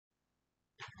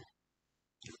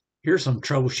Here's some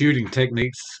troubleshooting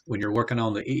techniques when you're working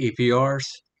on the EEPRs.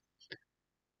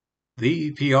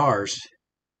 The EEPRs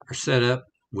are set up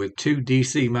with two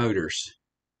DC motors.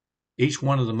 Each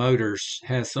one of the motors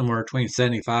has somewhere between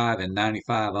 75 and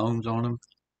 95 ohms on them.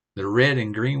 The red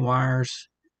and green wires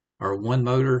are one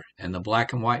motor and the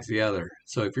black and white's the other.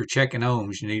 So if you're checking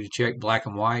ohms, you need to check black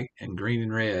and white and green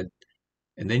and red.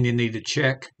 And then you need to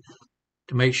check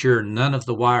to make sure none of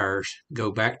the wires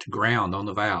go back to ground on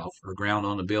the valve or ground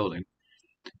on the building.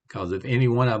 Because if any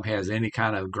one of them has any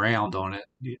kind of ground on it,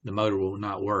 the motor will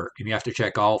not work. And you have to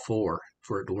check all four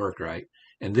for it to work right.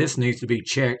 And this needs to be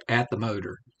checked at the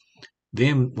motor.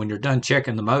 Then when you're done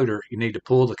checking the motor, you need to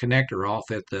pull the connector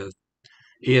off at the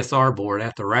ESR board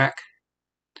at the rack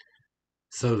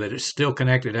so that it's still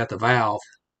connected at the valve,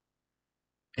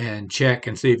 and check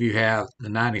and see if you have the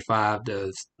 95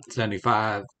 to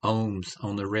 75 ohms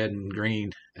on the red and green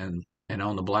and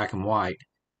on the black and white.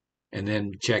 And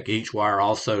then check each wire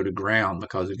also to ground,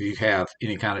 because if you have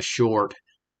any kind of short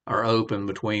or open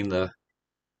between the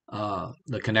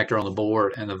connector on the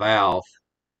board and the valve,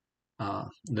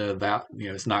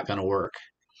 it's not going to work.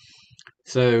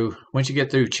 So once you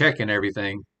get through checking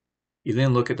everything, you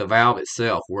then look at the valve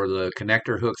itself where the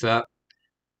connector hooks up.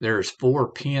 There's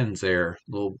 4 pins there,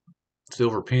 little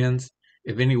silver pins.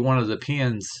 If any one of the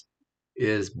pins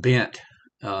is bent,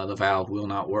 the valve will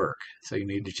not work. So you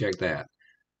need to check that.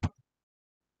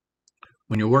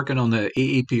 When you're working on the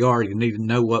EEPR, you need to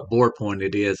know what board point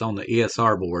it is on the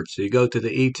ESR board. So you go to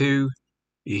the E2,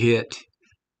 you hit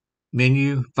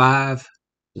menu 5,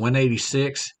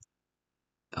 186,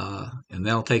 and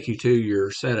that'll take you to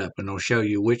your setup and it'll show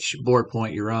you which board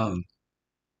point you're on.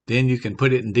 Then you can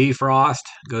put it in defrost,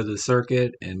 go to the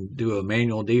circuit and do a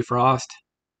manual defrost.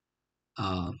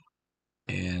 And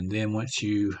then once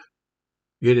you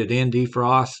get it in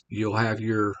defrost, you'll have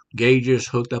your gauges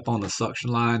hooked up on the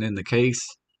suction line in the case,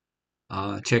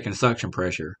 checking suction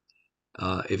pressure.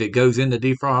 If it goes into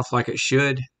defrost like it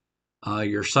should,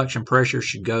 your suction pressure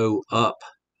should go up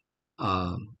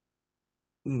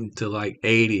to like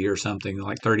 80 or something,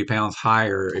 like 30 pounds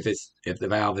higher if the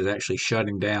valve is actually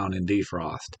shutting down in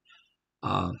defrost.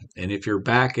 And if you're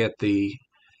back at the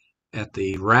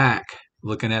rack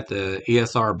looking at the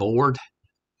ESR board,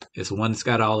 it's the one that's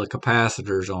got all the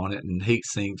capacitors on it and heat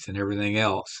sinks and everything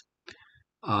else.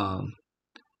 And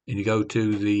you go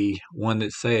to the one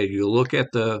that said, you look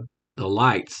at the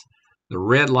lights. The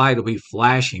red light will be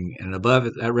flashing, and above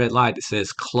it, that red light, it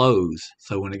says close.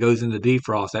 So when it goes into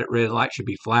defrost, that red light should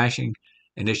be flashing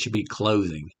and it should be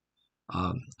closing.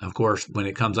 Of course, when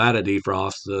it comes out of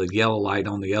defrost, the yellow light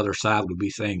on the other side would be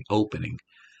saying opening.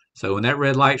 So when that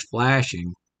red light's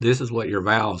flashing, this is what your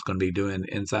valve is going to be doing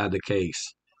inside the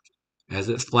case. As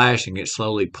it's flashing, it's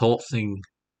slowly pulsing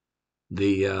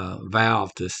the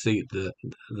valve to see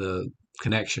the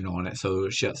connection on it, so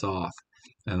it shuts off.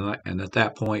 And at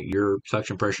that point, your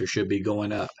suction pressure should be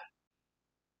going up.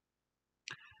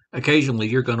 Occasionally,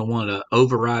 you're going to want to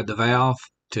override the valve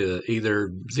to either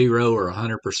 0 or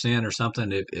 100% or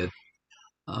something. If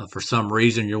for some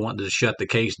reason you're wanting to shut the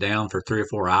case down for 3 or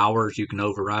 4 hours, you can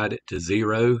override it to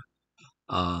 0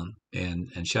 and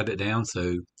shut it down. So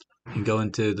you can go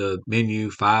into the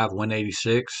menu 5,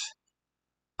 186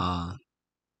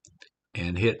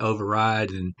 and hit override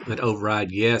and hit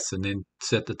override yes, and then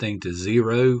set the thing to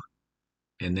 0,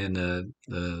 and then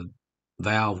the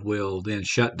valve will then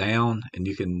shut down, and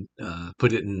you can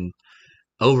put it in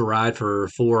override for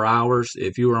 4 hours.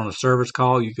 If you were on a service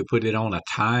call, you could put it on a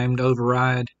timed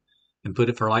override and put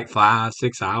it for like 5,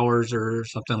 6 hours or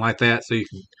something like that, so you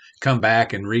can come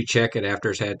back and recheck it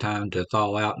after it's had time to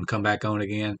thaw out and come back on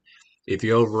again. If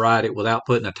you override it without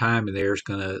putting a time in there, it's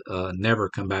going to never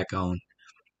come back on.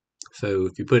 So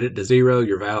if you put it to 0,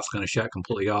 your valve's going to shut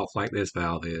completely off like this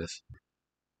valve is.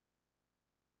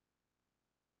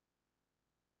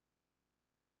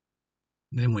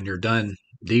 Then when you're done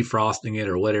defrosting it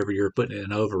or whatever you're putting it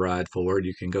in override for,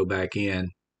 you can go back into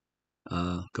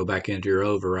your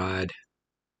override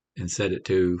and set it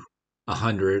to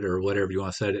 100 or whatever you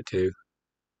want to set it to,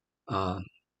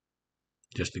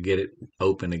 just to get it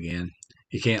open again.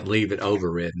 You can't leave it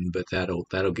overridden, but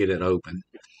that'll get it open.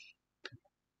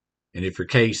 And if your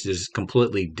case is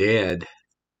completely dead,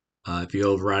 if you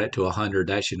override it to 100,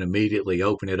 that should immediately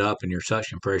open it up and your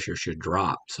suction pressure should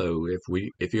drop. So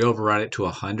if you override it to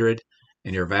 100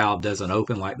 and your valve doesn't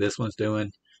open like this one's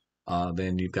doing,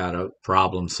 then you've got a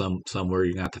problem somewhere.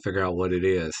 You're going to have to figure out what it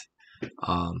is.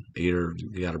 Either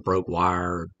you got a broke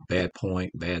wire, bad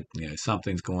point,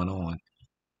 something's going on.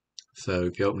 So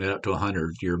if you open it up to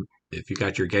 100, if you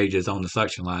got your gauges on the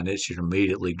suction line, it should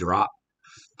immediately drop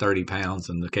 30 pounds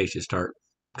and the case should start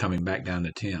coming back down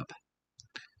to temp.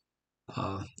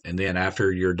 And then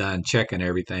after you're done checking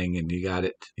everything and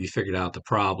you figured out the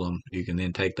problem, you can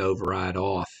then take the override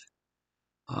off.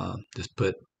 Just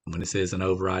put, when it says an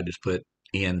override, just put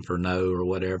in for no or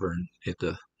whatever and hit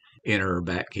the enter or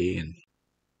back key. And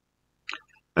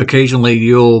occasionally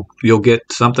you'll get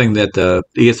something that the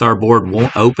ESR board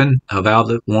won't open, a valve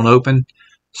that won't open.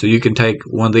 So you can take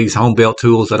one of these home built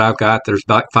tools that I've got. There's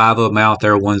about 5 of them out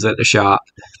there, ones at the shop.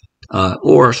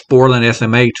 Or a Sporlan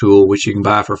SMA tool, which you can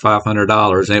buy for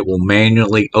 $500, and it will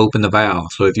manually open the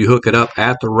valve. So if you hook it up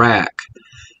at the rack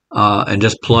and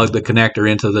just plug the connector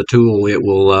into the tool, it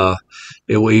will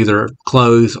either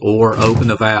close or open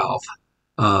the valve.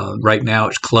 Right now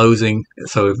it's closing,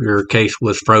 so if your case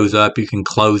was froze up, you can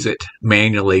close it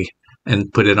manually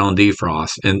and put it on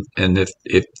defrost. And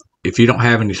if you don't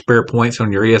have any spare points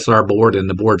on your ESR board and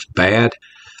the board's bad,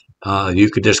 you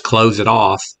could just close it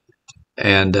off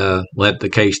and let the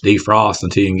case defrost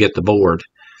until you can get the board.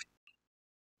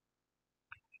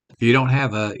 If you don't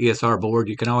have a ESR board,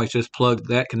 you can always just plug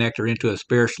that connector into a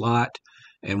spare slot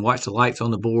and watch the lights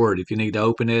on the board. If you need to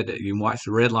open it, you can watch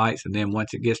the red lights, and then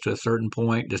once it gets to a certain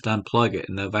point, just unplug it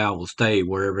and the valve will stay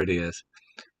wherever it is.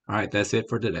 All right, that's it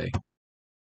for today.